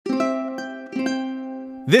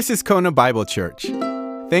This is Kona Bible Church.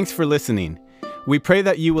 Thanks for listening. We pray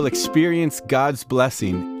that you will experience God's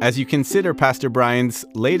blessing as you consider Pastor Brian's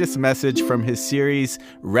latest message from his series,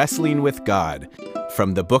 Wrestling with God,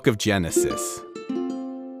 from the book of Genesis.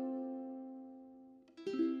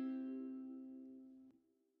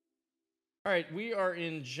 All right, we are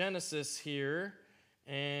in Genesis here,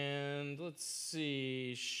 and let's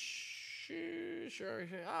see. Sure.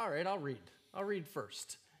 All right, I'll read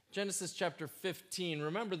first. Genesis chapter 15.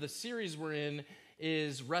 Remember, the series we're in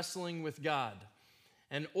is Wrestling with God.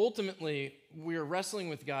 And ultimately, we are wrestling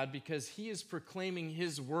with God because he is proclaiming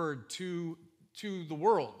his word to the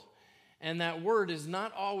world. And that word is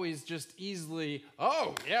not always just easily,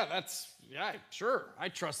 sure, I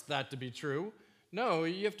trust that to be true. No,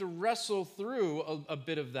 you have to wrestle through a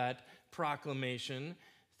bit of that proclamation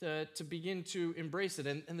to begin to embrace it.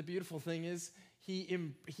 And the beautiful thing is,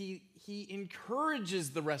 he encourages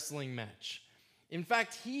the wrestling match. In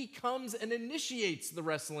fact, he comes and initiates the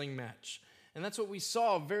wrestling match. And that's what we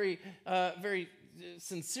saw very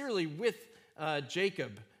sincerely with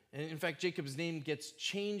Jacob. And in fact, Jacob's name gets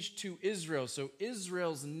changed to Israel. So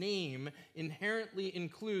Israel's name inherently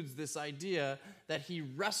includes this idea that he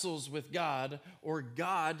wrestles with God or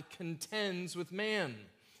God contends with man.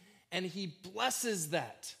 And he blesses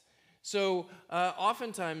that. So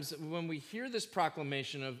oftentimes when we hear this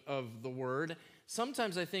proclamation of the word,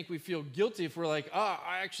 sometimes I think we feel guilty if we're like,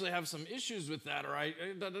 I actually have some issues with that, or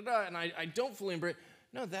and I don't fully embrace.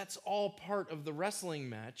 No, that's all part of the wrestling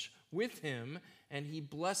match with him, and he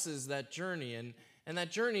blesses that journey. And that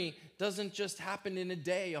journey doesn't just happen in a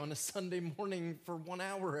day on a Sunday morning for 1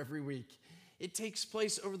 hour every week. It takes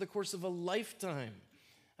place over the course of a lifetime.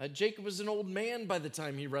 Jacob was an old man by the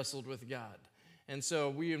time he wrestled with God. And so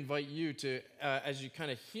we invite you to, as you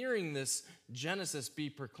kind of hearing this Genesis be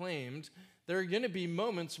proclaimed, there are going to be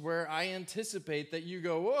moments where I anticipate that you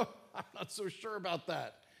go, I'm not so sure about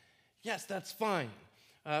that. Yes, that's fine.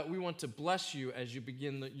 We want to bless you as you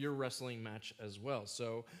begin your wrestling match as well.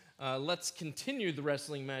 So let's continue the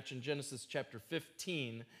wrestling match in Genesis chapter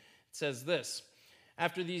 15. It says this: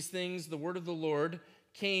 After these things, the word of the Lord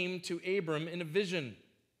came to Abram in a vision.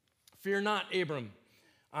 Fear not, Abram.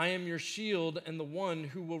 I am your shield and the one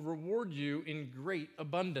who will reward you in great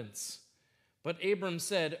abundance. But Abram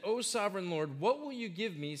said, O sovereign Lord, what will you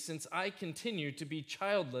give me since I continue to be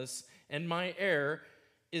childless and my heir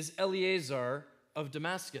is Eliezer of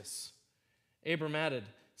Damascus? Abram added,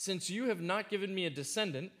 Since you have not given me a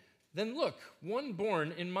descendant, then look, one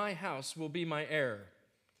born in my house will be my heir.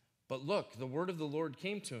 But look, the word of the Lord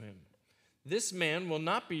came to him. This man will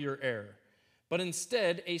not be your heir, but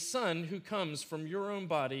instead a son who comes from your own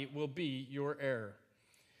body will be your heir.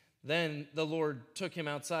 Then the Lord took him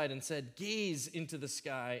outside and said, Gaze into the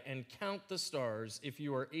sky and count the stars if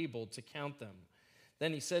you are able to count them.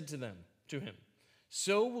 Then he said to him,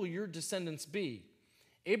 So will your descendants be.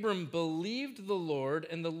 Abram believed the Lord,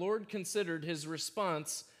 and the Lord considered his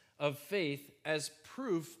response of faith as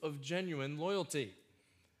proof of genuine loyalty.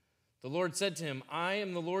 The Lord said to him, I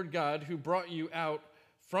am the Lord God who brought you out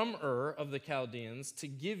from Ur of the Chaldeans to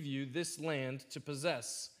give you this land to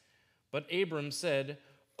possess. But Abram said,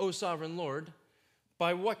 O sovereign Lord,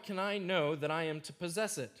 by what can I know that I am to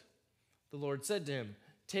possess it? The Lord said to him,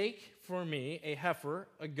 Take for me a heifer,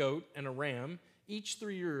 a goat, and a ram, each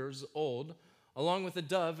 3 years old, along with a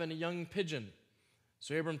dove and a young pigeon.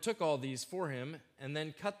 So Abram took all these for him, and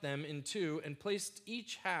then cut them in two, and placed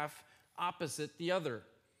each half opposite the other.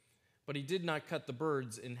 But he did not cut the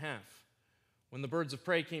birds in half. When the birds of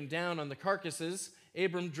prey came down on the carcasses,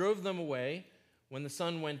 Abram drove them away. When the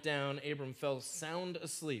sun went down, Abram fell sound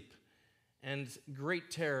asleep, and great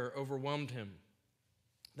terror overwhelmed him.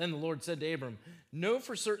 Then the Lord said to Abram, Know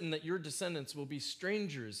for certain that your descendants will be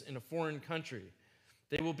strangers in a foreign country.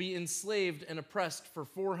 They will be enslaved and oppressed for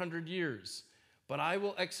 400 years. But I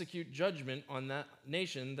will execute judgment on that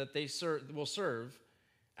nation that they will serve.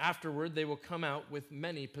 Afterward, they will come out with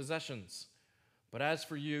many possessions. But as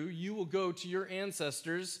for you, you will go to your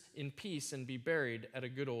ancestors in peace and be buried at a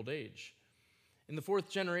good old age. In the 4th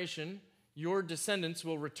generation, your descendants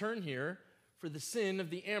will return here, for the sin of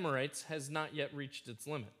the Amorites has not yet reached its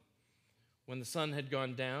limit. When the sun had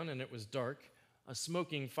gone down and it was dark, a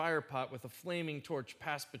smoking firepot with a flaming torch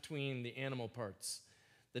passed between the animal parts.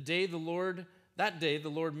 That day the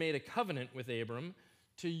Lord made a covenant with Abram.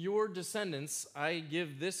 To your descendants I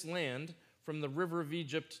give this land from the river of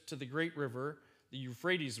Egypt to the great river, the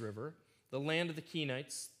Euphrates River, the land of the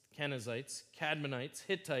Kenites, Kenizzites, Cadmonites,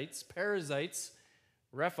 Hittites, Perizzites,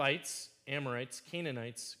 Rephites, Amorites,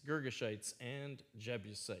 Canaanites, Girgashites, and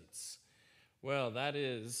Jebusites. Well, that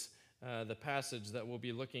is the passage that we'll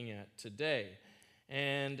be looking at today.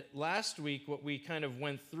 And last week, what we kind of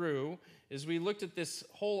went through is we looked at this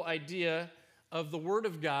whole idea of the Word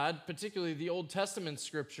of God, particularly the Old Testament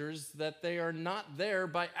scriptures, that they are not there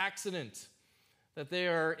by accident, that they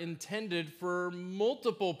are intended for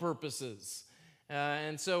multiple purposes.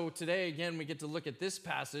 And so today, again, we get to look at this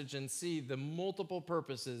passage and see the multiple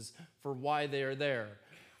purposes for why they are there.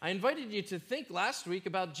 I invited you to think last week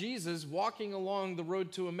about Jesus walking along the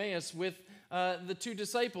road to Emmaus with the two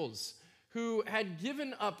disciples who had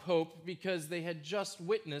given up hope because they had just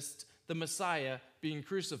witnessed the Messiah being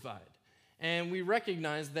crucified. And we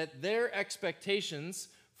recognize that their expectations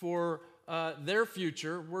for their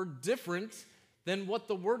future were different than what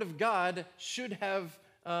the Word of God should have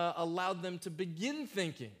allowed them to begin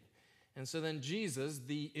thinking. And so then Jesus,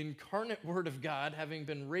 the incarnate Word of God, having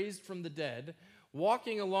been raised from the dead,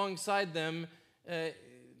 walking alongside them,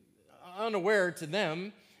 unaware to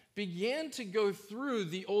them, began to go through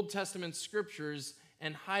the Old Testament scriptures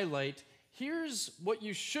and highlight, here's what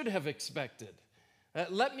you should have expected.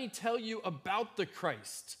 Let me tell you about the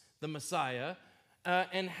Christ, the Messiah,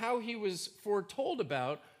 and how he was foretold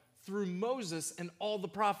about through Moses and all the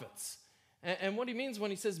prophets. And what he means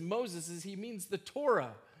when he says Moses is he means the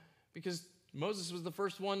Torah, because Moses was the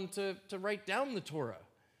first one to write down the Torah.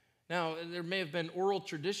 Now, there may have been oral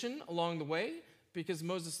tradition along the way, because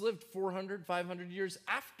Moses lived 400, 500 years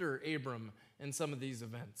after Abram in some of these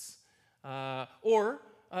events. Or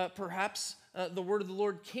perhaps the word of the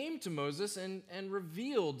Lord came to Moses and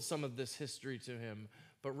revealed some of this history to him.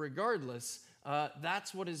 But regardless,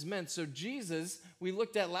 that's what is meant. So Jesus, we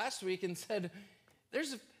looked at last week and said,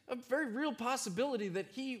 there's a very real possibility that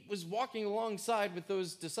he was walking alongside with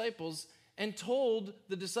those disciples and told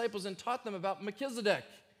the disciples and taught them about Melchizedek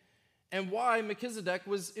and why Melchizedek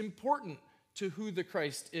was important to who the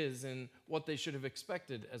Christ is and what they should have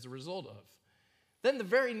expected as a result of. Then the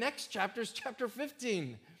very next chapter is chapter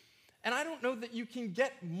 15. And I don't know that you can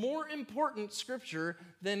get more important scripture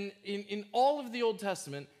than in all of the Old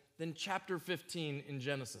Testament than chapter 15 in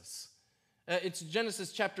Genesis. It's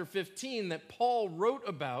Genesis chapter 15 that Paul wrote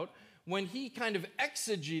about when he kind of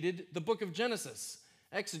exegeted the book of Genesis.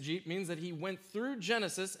 Exegete means that he went through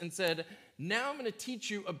Genesis and said, now I'm going to teach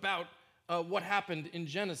you about what happened in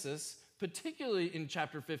Genesis, particularly in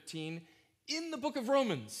chapter 15, in the book of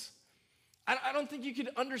Romans. I don't think you could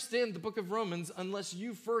understand the book of Romans unless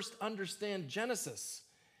you first understand Genesis.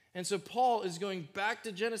 And so Paul is going back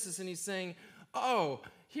to Genesis and he's saying, oh,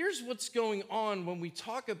 here's what's going on when we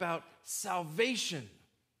talk about salvation.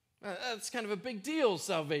 That's kind of a big deal,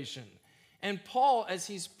 salvation. And Paul, as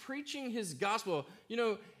he's preaching his gospel,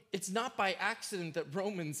 it's not by accident that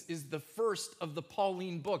Romans is the first of the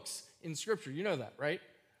Pauline books in Scripture. You know that, right?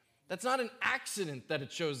 That's not an accident that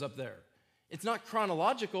it shows up there. It's not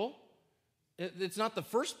chronological. It's not the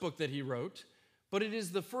first book that he wrote, but it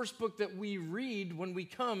is the first book that we read when we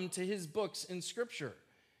come to his books in Scripture.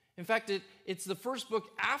 In fact, it's the first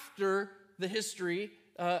book after the history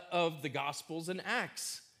of the Gospels and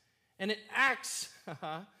Acts. And it acts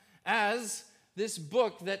as this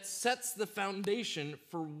book that sets the foundation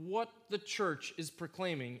for what the church is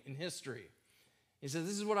proclaiming in history. He says,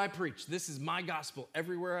 this is what I preach. This is my gospel.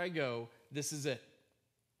 Everywhere I go, this is it.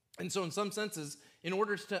 And so in some senses, in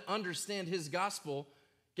order to understand his gospel,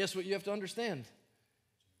 guess what you have to understand?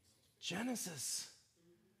 Genesis.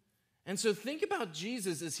 And so think about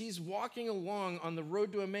Jesus as he's walking along on the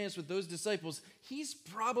road to Emmaus with those disciples. He's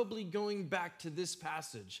probably going back to this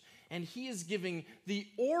passage, and he is giving the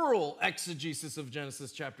oral exegesis of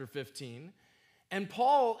Genesis chapter 15. And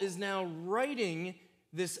Paul is now writing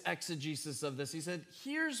this exegesis of this. He said,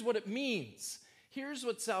 here's what it means. Here's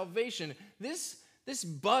what salvation, this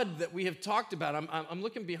bud that we have talked about. I'm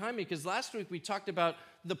looking behind me because last week we talked about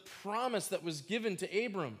the promise that was given to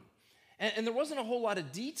Abram. And there wasn't a whole lot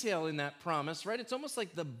of detail in that promise, right? It's almost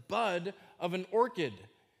like the bud of an orchid.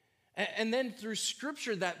 And then through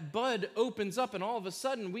Scripture, that bud opens up, and all of a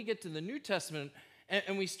sudden we get to the New Testament,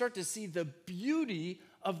 and we start to see the beauty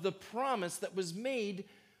of the promise that was made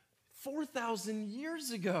 4,000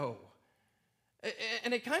 years ago.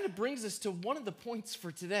 And it kind of brings us to one of the points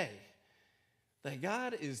for today, that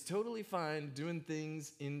God is totally fine doing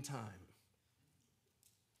things in time.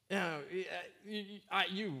 Now,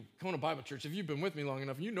 you, Kona Bible Church, if you've been with me long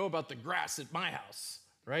enough, you know about the grass at my house,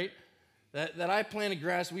 right? That I planted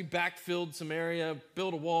grass, we backfilled some area,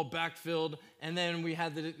 built a wall, backfilled, and then we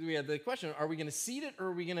had the question, are we going to seed it or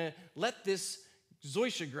are we going to let this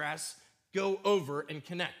zoysia grass go over and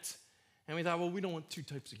connect? And we thought, well, we don't want two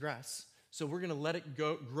types of grass, so we're going to let it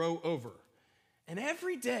grow over. And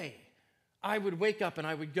every day, I would wake up and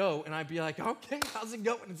I would go and I'd be like, okay, how's it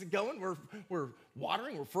going? Is it going? We're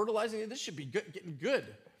watering, we're fertilizing. This should be good, getting good.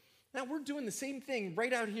 Now we're doing the same thing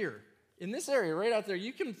right out here. In this area, right out there,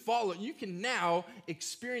 you can follow, you can now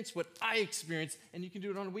experience what I experience, and you can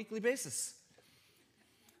do it on a weekly basis.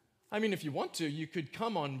 I mean, if you want to, you could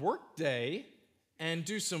come on work day and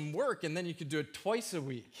do some work, and then you could do it twice a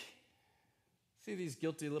week. See these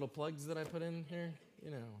guilty little plugs that I put in here?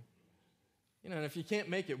 You know, and if you can't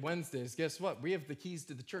make it Wednesdays, guess what? We have the keys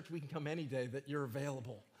to the church. We can come any day that you're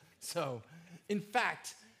available. So, in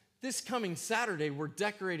fact, this coming Saturday, we're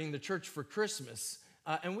decorating the church for Christmas,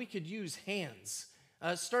 and we could use hands.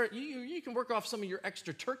 You can work off some of your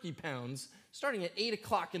extra turkey pounds starting at 8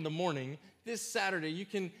 o'clock in the morning this Saturday. You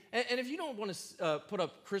can, and if you don't want to put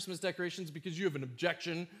up Christmas decorations because you have an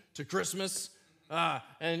objection to Christmas,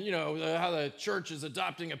 and you know how the church is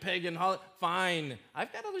adopting a pagan holiday, fine.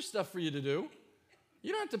 I've got other stuff for you to do.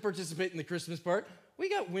 You don't have to participate in the Christmas part. We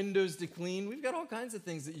got windows to clean. We've got all kinds of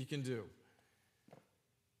things that you can do.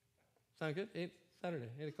 Sound good? Saturday,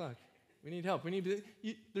 8 o'clock. We need help.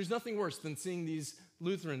 There's nothing worse than seeing these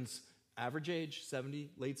Lutherans, average age,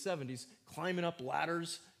 70, late 70s, climbing up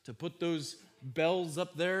ladders to put those bells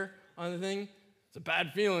up there on the thing. It's a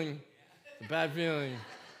bad feeling. It's a bad feeling.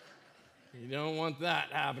 You don't want that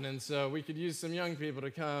happening, so we could use some young people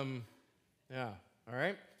to come. Yeah, all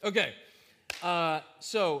right? Okay,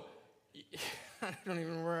 so I don't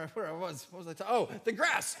even remember where I was. What was I talking? Oh, the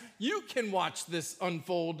grass. You can watch this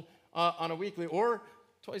unfold on a weekly or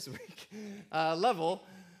twice a week level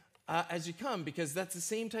as you come, because that's the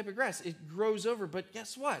same type of grass. It grows over, but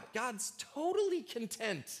guess what? God's totally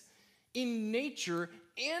content in nature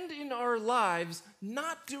and in our lives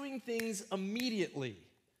not doing things immediately.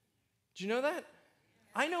 Do you know that?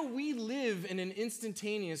 I know we live in an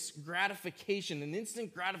instantaneous gratification, an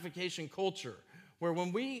instant gratification culture, where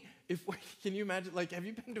can you imagine, like, have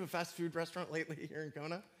you been to a fast food restaurant lately here in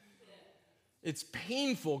Kona? It's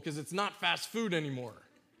painful because it's not fast food anymore.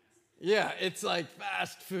 Yeah, it's like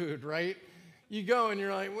fast food, right? You go and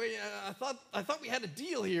you're like, wait, I thought we had a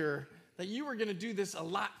deal here that you were going to do this a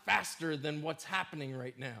lot faster than what's happening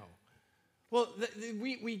right now. Well,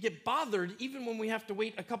 we get bothered even when we have to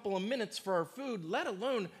wait a couple of minutes for our food, let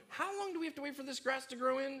alone how long do we have to wait for this grass to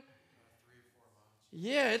grow in? 3 or 4 months.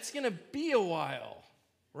 Yeah, it's going to be a while,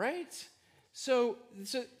 right? So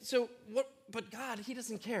what? But God, He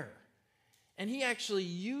doesn't care. And He actually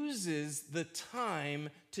uses the time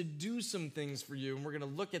to do some things for you, and we're going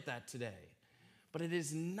to look at that today. But it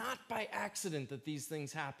is not by accident that these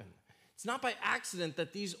things happen. It's not by accident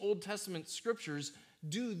that these Old Testament scriptures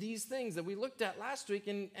do these things that we looked at last week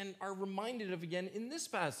and are reminded of again in this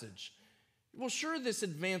passage. Well, sure, this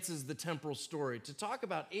advances the temporal story to talk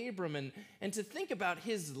about Abram and to think about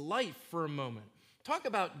his life for a moment. Talk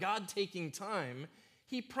about God taking time.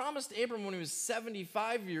 He promised Abram when he was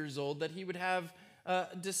 75 years old that he would have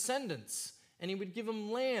descendants and he would give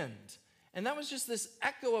him land. And that was just this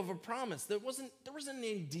echo of a promise. There wasn't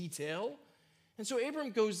any detail. And so Abram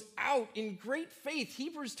goes out in great faith.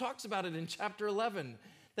 Hebrews talks about it in chapter 11,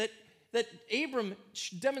 that Abram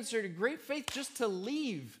demonstrated great faith just to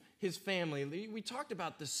leave his family. We talked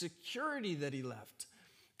about the security that he left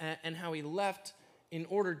and how he left in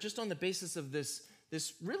order just on the basis of this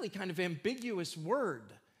really kind of ambiguous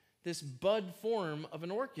word, this bud form of an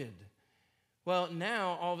orchid. Well,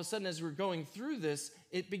 now, all of a sudden, as we're going through this,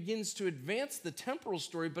 it begins to advance the temporal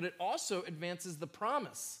story, but it also advances the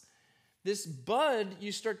promise. This bud,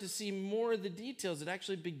 you start to see more of the details. It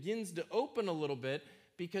actually begins to open a little bit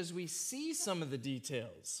because we see some of the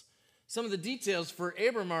details. Some of the details for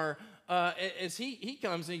Abram are, as he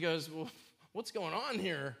comes and he goes, well, what's going on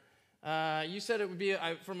here? You said it would be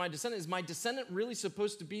for my descendant. Is my descendant really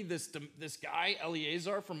supposed to be this guy,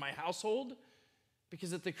 Eliezer, from my household?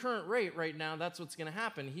 Because at the current rate right now, that's what's going to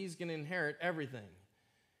happen. He's going to inherit everything.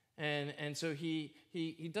 And so he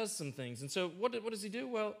does some things. And so what does he do?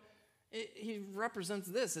 Well, he represents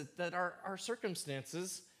this, that our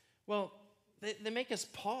circumstances, well, they make us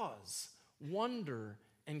pause, wonder,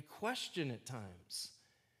 and question at times.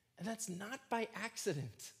 And that's not by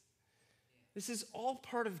accident. This is all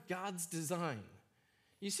part of God's design.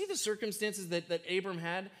 You see the circumstances that Abram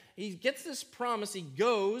had? He gets this promise, he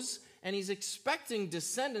goes, and he's expecting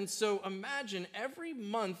descendants. So imagine every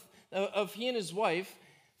month of he and his wife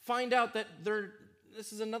find out that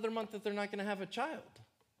this is another month that they're not going to have a child.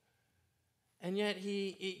 And yet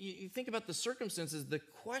you think about the circumstances, the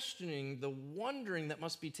questioning, the wondering that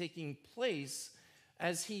must be taking place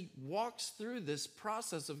as he walks through this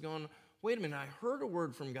process of going, wait a minute, I heard a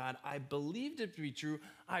word from God. I believed it to be true.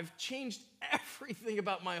 I've changed everything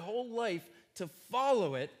about my whole life to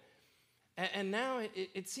follow it. And now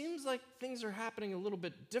it seems like things are happening a little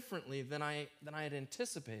bit differently than I had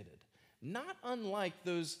anticipated. Not unlike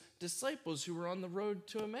those disciples who were on the road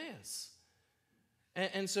to Emmaus.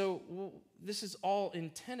 And so this is all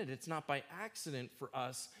intended. It's not by accident for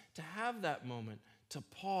us to have that moment to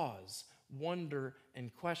pause, wonder,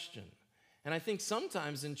 and question. And I think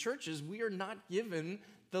sometimes in churches we are not given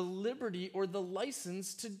the liberty or the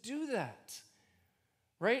license to do that.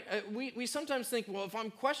 Right? We sometimes think, well, if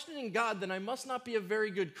I'm questioning God, then I must not be a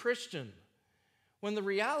very good Christian. When the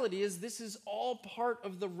reality is this is all part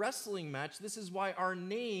of the wrestling match. This is why our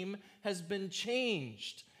name has been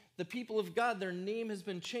changed. The people of God, their name has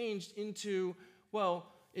been changed into, well,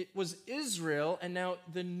 it was Israel, and now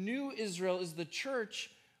the new Israel is the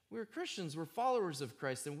church. We're Christians, we're followers of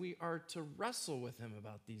Christ, and we are to wrestle with him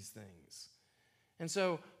about these things. And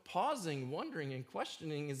so pausing, wondering, and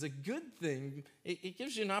questioning is a good thing. It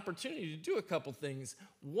gives you an opportunity to do a couple things.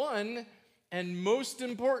 One, and most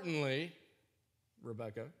importantly,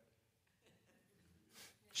 Rebecca,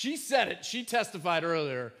 she said it. She testified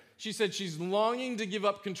earlier. She said she's longing to give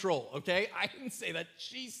up control, okay? I didn't say that.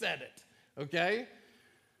 She said it, okay?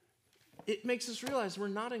 It makes us realize we're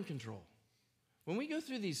not in control. When we go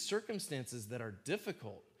through these circumstances that are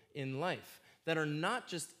difficult in life, that are not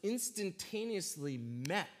just instantaneously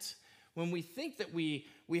met, when we think that we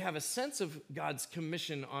have a sense of God's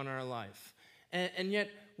commission on our life, and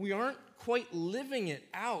yet we aren't quite living it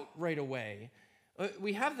out right away,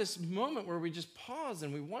 we have this moment where we just pause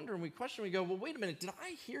and we wonder and we question, we go, well, wait a minute, did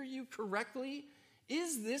I hear you correctly?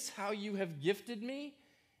 Is this how you have gifted me?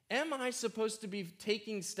 Am I supposed to be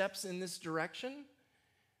taking steps in this direction?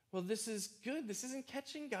 Well, this is good. This isn't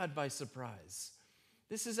catching God by surprise.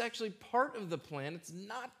 This is actually part of the plan. It's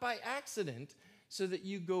not by accident, so that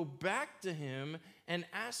you go back to him and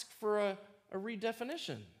ask for a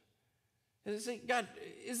redefinition. And say, God,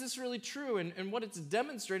 is this really true? And what it's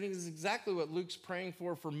demonstrating is exactly what Luke's praying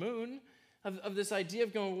for Moon, of this idea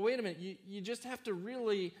of going, well, wait a minute, you just have to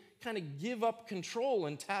really kind of give up control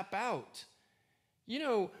and tap out. You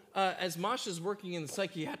know, as Masha's working in the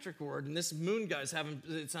psychiatric ward, and this Moon guy's having,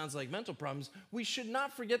 it sounds like, mental problems, we should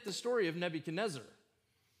not forget the story of Nebuchadnezzar.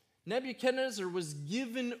 Nebuchadnezzar was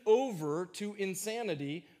given over to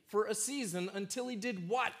insanity for a season until he did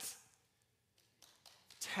what?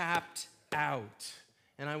 Tapped out.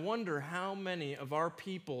 And I wonder how many of our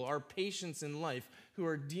people, our patients in life who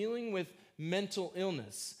are dealing with mental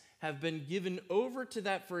illness have been given over to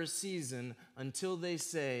that for a season until they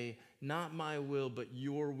say, not my will, but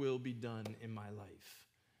your will be done in my life.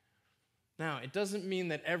 Now, it doesn't mean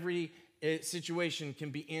that every situation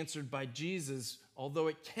can be answered by Jesus, although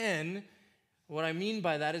it can. What I mean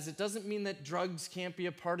by that is it doesn't mean that drugs can't be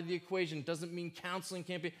a part of the equation. It doesn't mean counseling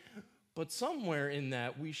can't be. But somewhere in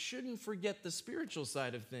that, we shouldn't forget the spiritual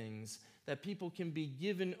side of things, that people can be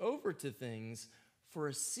given over to things for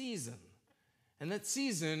a season. And that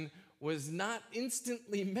season was not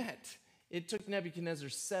instantly met. It took Nebuchadnezzar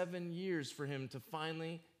 7 years for him to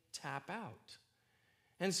finally tap out.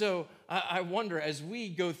 And so I wonder, as we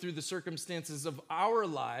go through the circumstances of our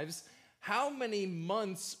lives, how many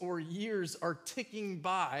months or years are ticking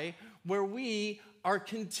by where we are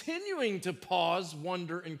continuing to pause,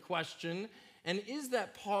 wonder, and question? And is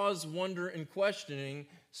that pause, wonder, and questioning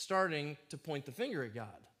starting to point the finger at God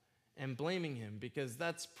and blaming him? Because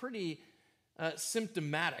that's pretty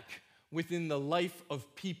symptomatic within the life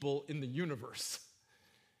of people in the universe.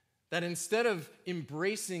 That instead of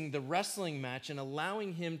embracing the wrestling match and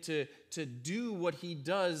allowing him to do what he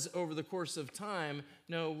does over the course of time,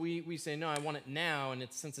 no, we say, no, I want it now, and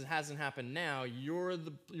since it hasn't happened now, you're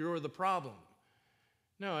the problem.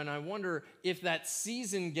 No, and I wonder if that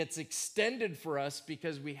season gets extended for us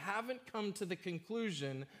because we haven't come to the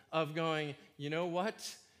conclusion of going, you know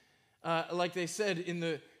what? Like they said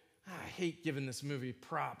I hate giving this movie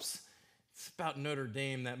props. It's about Notre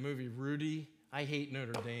Dame, that movie Rudy. I hate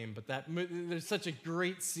Notre Dame, but there's such a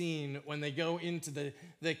great scene when they go into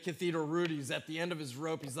the Cathedral Rudy's at the end of his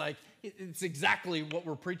rope. He's like, it's exactly what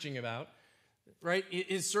we're preaching about, right?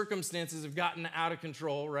 His circumstances have gotten out of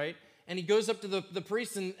control, right? And he goes up to the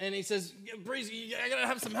priest and he says, priest, I gotta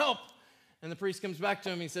have some help. And the priest comes back to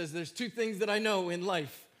him. He says, there's two things that I know in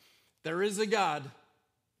life. There is a God,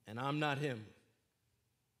 and I'm not him,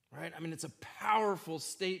 right? I mean, it's a powerful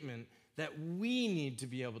statement that we need to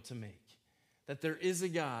be able to make. That there is a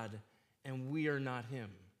God and we are not him.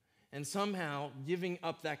 And somehow giving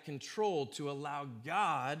up that control to allow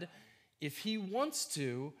God, if he wants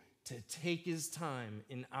to take his time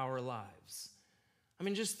in our lives. I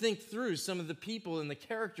mean, just think through some of the people and the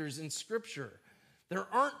characters in Scripture. There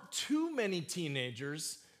aren't too many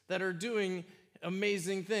teenagers that are doing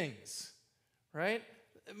amazing things. right?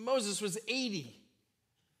 Moses was 80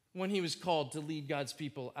 when he was called to lead God's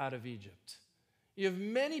people out of Egypt. You have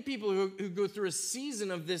many people who go through a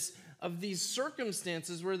season of these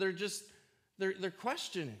circumstances where they're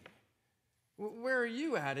questioning. Where are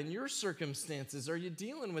you at in your circumstances? Are you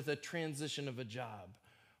dealing with a transition of a job?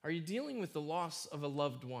 Are you dealing with the loss of a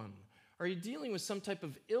loved one? Are you dealing with some type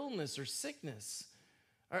of illness or sickness?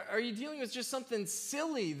 Are you dealing with just something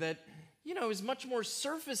silly that, is much more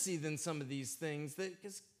surfacey than some of these things?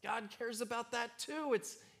 Because God cares about that too.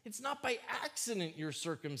 It's not by accident, your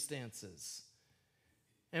circumstances.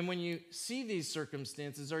 And when you see these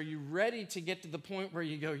circumstances, are you ready to get to the point where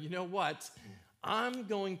you go, you know what? I'm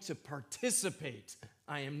going to participate.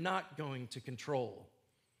 I am not going to control.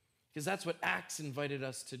 Because that's what Acts invited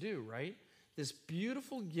us to do, right? This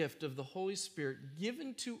beautiful gift of the Holy Spirit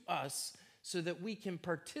given to us so that we can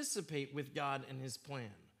participate with God and his plan.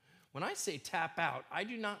 When I say tap out, I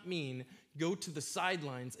do not mean go to the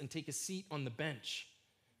sidelines and take a seat on the bench.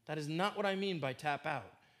 That is not what I mean by tap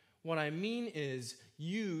out. What I mean is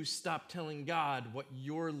you stop telling God what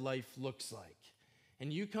your life looks like.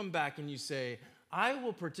 And you come back and you say, I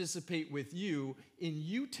will participate with you in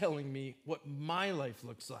you telling me what my life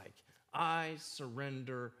looks like. I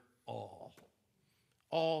surrender all.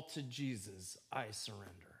 All to Jesus, I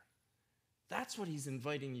surrender. That's what he's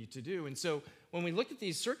inviting you to do. And so when we look at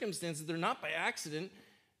these circumstances, they're not by accident.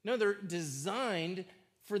 No, they're designed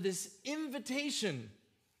for this invitation.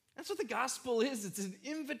 That's what the gospel is. It's an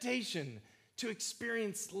invitation to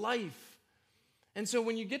experience life. And so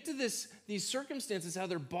when you get to these circumstances, how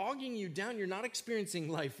they're bogging you down, you're not experiencing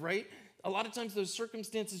life, right? A lot of times those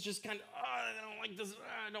circumstances just kind of, I don't like this,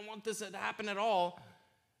 I don't want this to happen at all.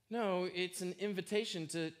 No, it's an invitation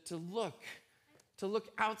to look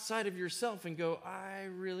outside of yourself and go, I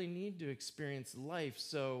really need to experience life.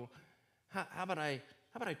 So how about I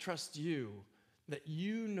trust you, that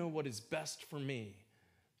you know what is best for me?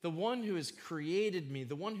 The one who has created me,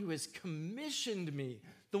 the one who has commissioned me,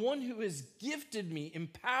 the one who has gifted me,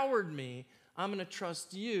 empowered me, I'm going to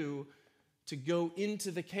trust you to go into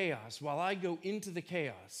the chaos while I go into the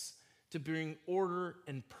chaos to bring order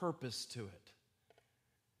and purpose to it.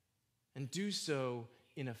 And do so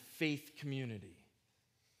in a faith community.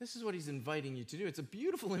 This is what he's inviting you to do. It's a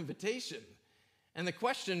beautiful invitation. And the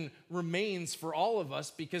question remains for all of us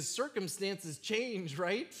because circumstances change,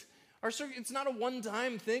 right? It's not a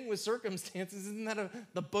one-time thing with circumstances. Isn't that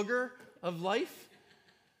the booger of life?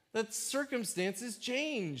 That circumstances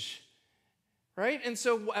change, right? And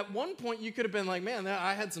so at one point you could have been like, man,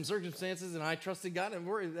 I had some circumstances and I trusted God and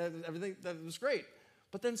everything, that was great.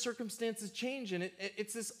 But then circumstances change and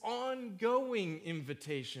it's this ongoing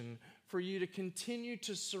invitation for you to continue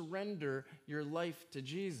to surrender your life to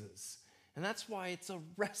Jesus. And that's why it's a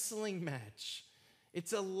wrestling match.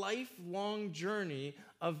 It's a lifelong journey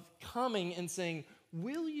of coming and saying,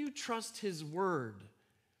 will you trust his word?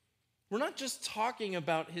 We're not just talking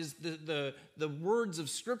about the words of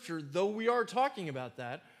Scripture, though we are talking about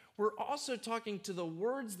that. We're also talking to the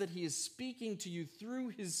words that he is speaking to you through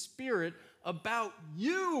his Spirit about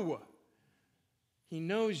you. He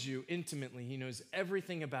knows you intimately. He knows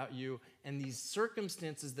everything about you. And these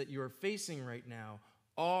circumstances that you are facing right now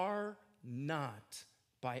are not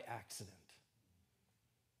by accident.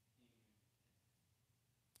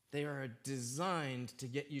 They are designed to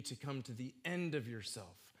get you to come to the end of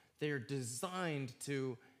yourself. They are designed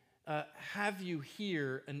to have you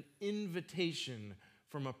hear an invitation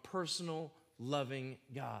from a personal, loving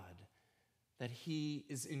God that he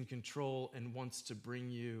is in control and wants to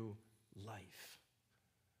bring you life.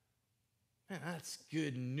 Man, that's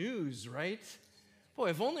good news, right? Boy,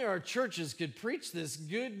 if only our churches could preach this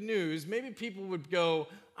good news, maybe people would go,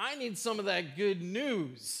 I need some of that good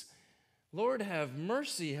news. Lord, have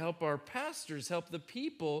mercy. Help our pastors, help the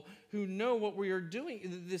people who know what we are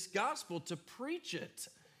doing, this gospel, to preach it.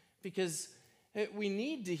 Because we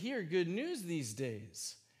need to hear good news these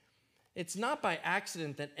days. It's not by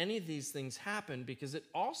accident that any of these things happen, because it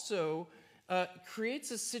also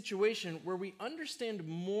creates a situation where we understand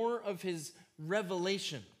more of his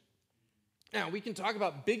revelation. Now, we can talk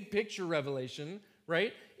about big picture revelation,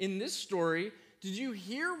 right? In this story, did you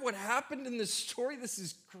hear what happened in this story? This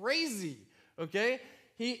is crazy, okay?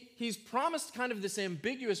 He's promised kind of this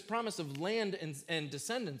ambiguous promise of land and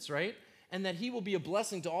descendants, right? And that he will be a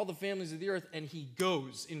blessing to all the families of the earth, and he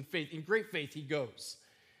goes in faith. In great faith, he goes.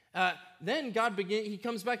 Then he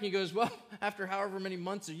comes back and he goes, well, after however many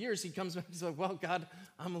months or years, he comes back and he's like, well, God,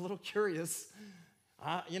 I'm a little curious.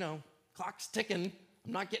 Clock's ticking.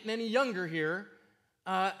 I'm not getting any younger here.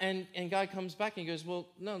 And God comes back and he goes, well,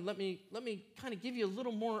 no, let me kind of give you a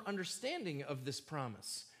little more understanding of this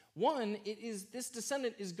promise. One, this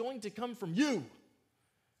descendant is going to come from you.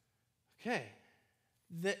 Okay.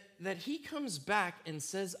 That he comes back and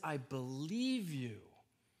says, I believe you.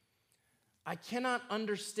 I cannot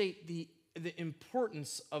understate the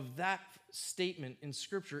importance of that statement in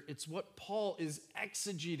Scripture. It's what Paul is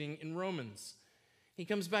exegeting in Romans. He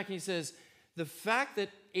comes back and he says, the fact that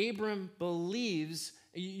Abram believes,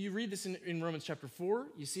 you read this in Romans chapter 4,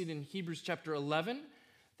 you see it in Hebrews chapter 11,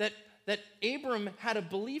 that Abram had a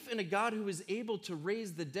belief in a God who is able to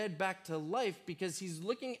raise the dead back to life because he's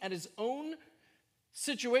looking at his own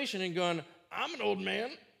situation and going, I'm an old man,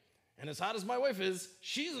 and as hot as my wife is,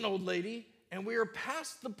 she's an old lady, and we are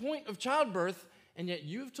past the point of childbirth, and yet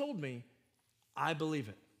you've told me, I believe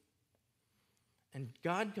it. And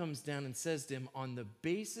God comes down and says to him, on the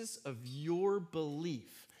basis of your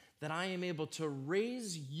belief that I am able to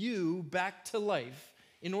raise you back to life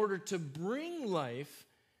in order to bring life,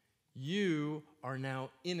 you are now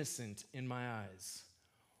innocent in my eyes.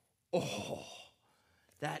 Oh,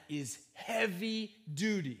 that is heavy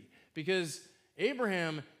duty because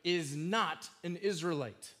Abraham is not an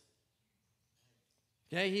Israelite.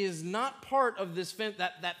 Okay, he is not part of this family.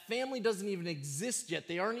 That family doesn't even exist yet.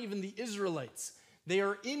 They aren't even the Israelites. They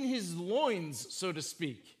are in his loins, so to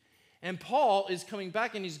speak. And Paul is coming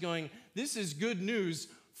back and he's going, this is good news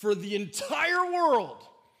for the entire world,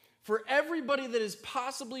 for everybody that is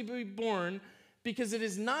possibly be born, because it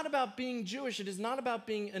is not about being Jewish. It is not about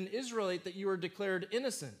being an Israelite that you are declared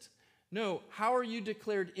innocent. No, how are you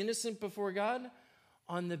declared innocent before God?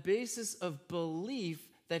 On the basis of belief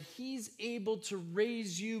that he's able to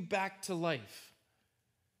raise you back to life,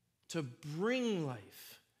 to bring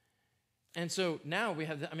life. And so now we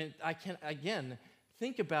have, I can, again,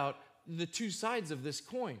 think about the two sides of this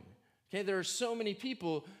coin. Okay, there are so many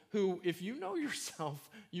people who, if you know yourself,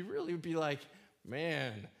 you really would be like,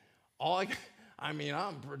 man, I'm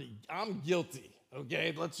guilty,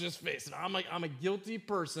 okay? Let's just face it. I'm a guilty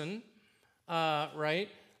person, right?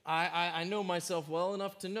 I know myself well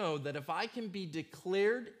enough to know that if I can be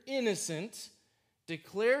declared innocent,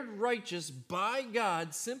 declared righteous by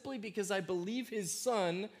God simply because I believe his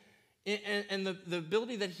son and the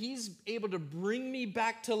ability that he's able to bring me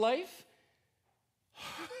back to life,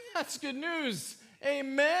 that's good news.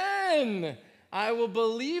 Amen. I will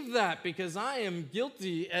believe that because I am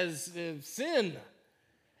guilty as sin.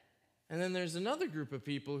 And then there's another group of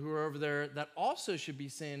people who are over there that also should be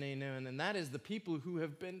saying amen, and that is the people who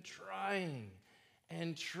have been trying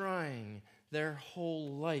and trying their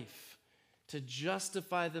whole life to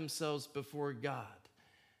justify themselves before God.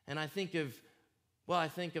 And I think of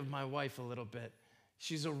my wife a little bit.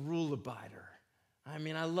 She's a rule abider.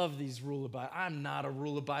 I love these rule abiders. I'm not a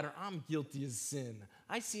rule abider. I'm guilty as sin.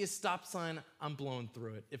 I see a stop sign, I'm blowing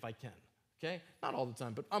through it if I can, okay? Not all the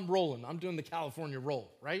time, but I'm rolling. I'm doing the California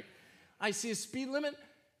roll, right? I see a speed limit.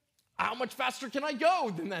 How much faster can I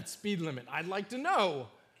go than that speed limit? I'd like to know.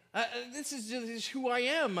 This is just who I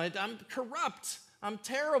am. I'm corrupt. I'm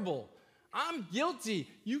terrible. I'm guilty.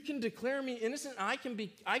 You can declare me innocent. I can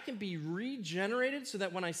be regenerated so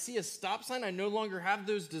that when I see a stop sign, I no longer have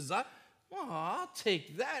those desires. Well, I'll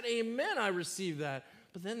take that. Amen. I receive that.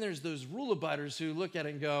 But then there's those rule abiders who look at it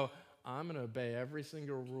and go, I'm going to obey every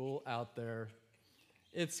single rule out there.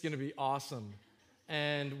 It's going to be awesome.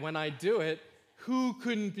 And when I do it, who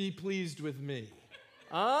couldn't be pleased with me?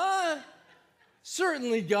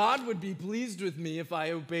 Certainly God would be pleased with me if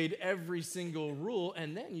I obeyed every single rule.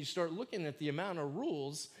 And then you start looking at the amount of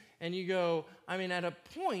rules and you go, at a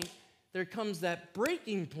point, there comes that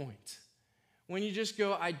breaking point when you just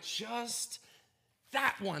go,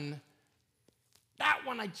 that one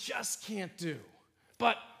I just can't do.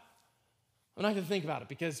 But I'm not going to think about it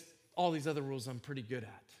because all these other rules I'm pretty good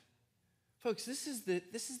at. Folks, this is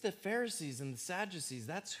the Pharisees and the Sadducees.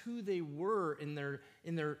 That's who they were in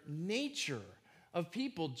their nature of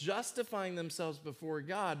people justifying themselves before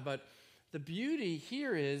God. But the beauty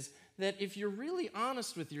here is that if you're really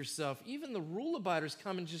honest with yourself, even the rule abiders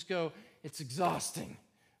come and just go, it's exhausting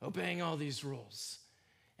obeying all these rules.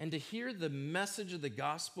 And to hear the message of the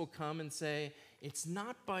gospel come and say, it's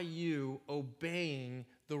not by you obeying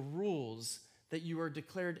the rules that you are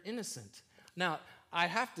declared innocent. Now, I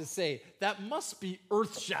have to say, that must be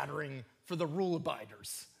earth-shattering for the rule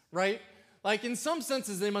abiders, right? Like, in some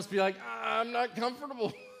senses, they must be like, I'm not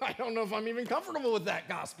comfortable. I don't know if I'm even comfortable with that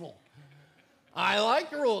gospel. I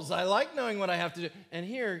like rules. I like knowing what I have to do. And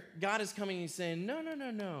here, God is coming and he's saying,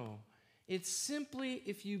 no. It's simply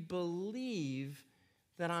if you believe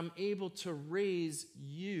that I'm able to raise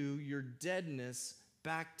you, your deadness,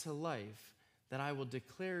 back to life, that I will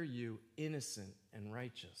declare you innocent and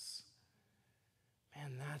righteous.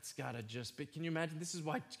 Man, that's got to just be. Can you imagine? This is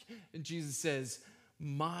why Jesus says,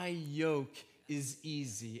 my yoke is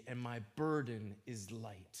easy and my burden is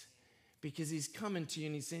light. Because he's coming to you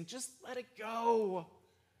and he's saying, just let it go.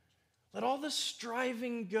 Let all the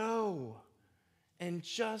striving go. And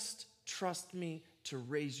just trust me to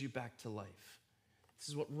raise you back to life. This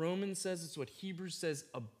is what Romans says. It's what Hebrews says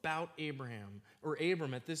about Abraham, or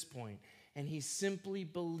Abram at this point. And he simply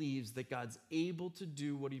believes that God's able to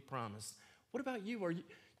do what he promised. What about you?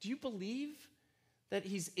 Do you believe that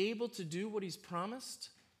he's able to do what he's promised?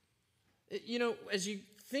 You know, as you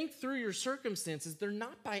think through your circumstances, they're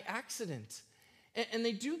not by accident. And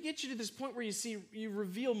they do get you to this point where you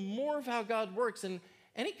reveal more of how God works. And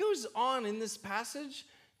it goes on in this passage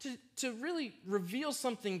to really reveal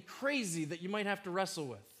something crazy that you might have to wrestle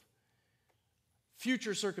with.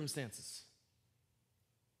 Future circumstances.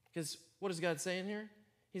 Because what does God say in here?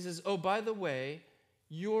 He says, oh, by the way,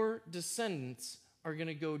 your descendants are going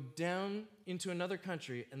to go down into another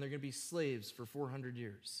country and they're going to be slaves for 400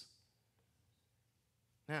 years.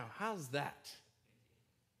 Now, how's that?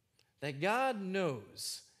 That God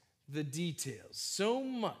knows the details so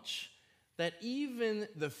much that even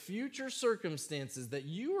the future circumstances that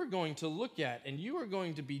you are going to look at and you are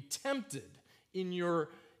going to be tempted in your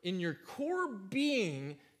core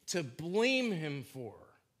being to blame him for,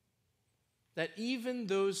 that even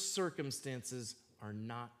those circumstances are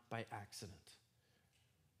not by accident.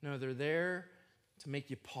 No, they're there to make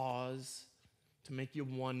you pause, to make you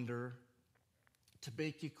wonder, to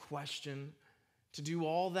make you question, to do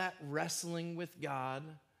all that wrestling with God,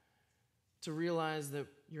 to realize that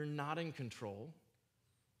you're not in control,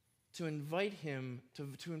 to invite him,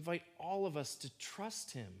 to invite all of us to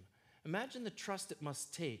trust him. Imagine the trust it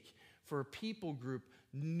must take for a people group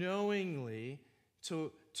knowingly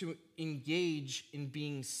to engage in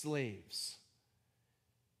being slaves.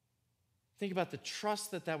 Think about the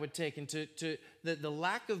trust that would take, and the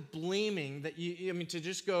lack of blaming that to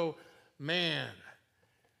just go, man,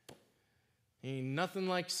 ain't nothing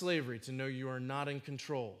like slavery to know you are not in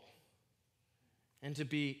control. And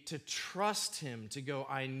to trust him, to go,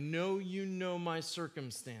 I know you know my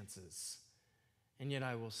circumstances, and yet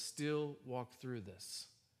I will still walk through this.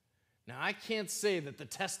 Now, I can't say that the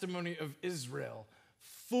testimony of Israel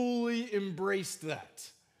fully embraced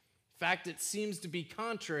that. In fact, it seems to be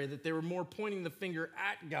contrary, that they were more pointing the finger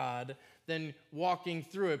at God than walking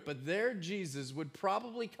through it. But there Jesus would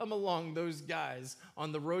probably come along those guys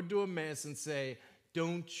on the road to Emmaus and say,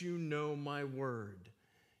 don't you know my word?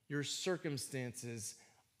 Your circumstances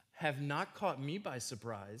have not caught me by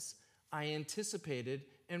surprise. I anticipated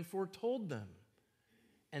and foretold them.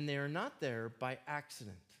 And they are not there by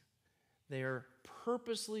accident. They are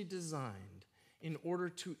purposely designed in order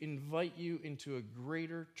to invite you into a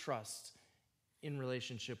greater trust in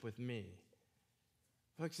relationship with me.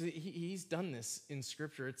 Folks, he's done this in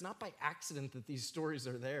Scripture. It's not by accident that these stories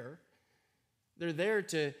are there. They're there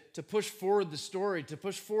to push forward the story, to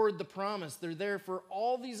push forward the promise. They're there for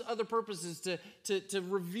all these other purposes, to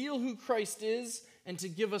reveal who Christ is and to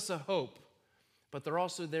give us a hope. But they're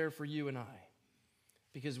also there for you and I,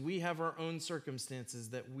 because we have our own circumstances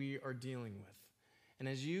that we are dealing with. And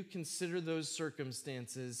as you consider those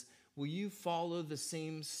circumstances, will you follow the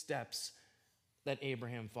same steps that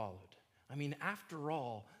Abraham followed? I mean, after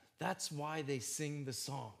all, that's why they sing the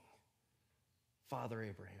song. Father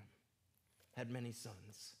Abraham had many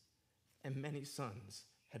sons, and many sons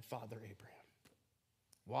had Father Abraham.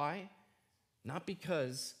 Why? Not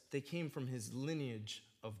because they came from his lineage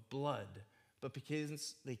of blood, but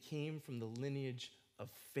because they came from the lineage of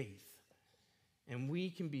faith. And we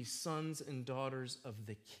can be sons and daughters of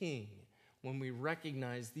the King when we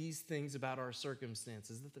recognize these things about our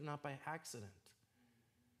circumstances, that they're not by accident.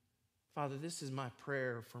 Father, this is my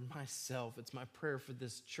prayer for myself. It's my prayer for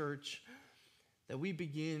this church, that we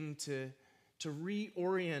begin to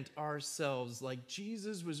reorient ourselves like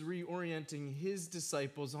Jesus was reorienting his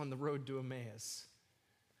disciples on the road to Emmaus.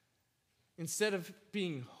 Instead of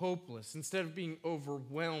being hopeless, instead of being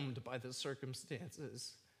overwhelmed by the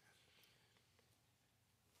circumstances,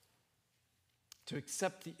 to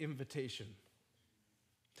accept the invitation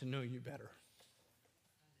to know you better.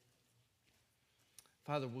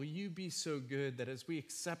 Father, will you be so good that as we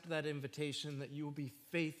accept that invitation, that you will be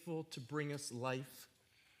faithful to bring us life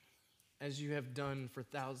as you have done for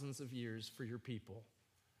thousands of years for your people.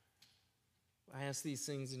 I ask these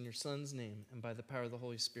things in your Son's name and by the power of the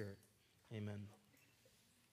Holy Spirit. Amen.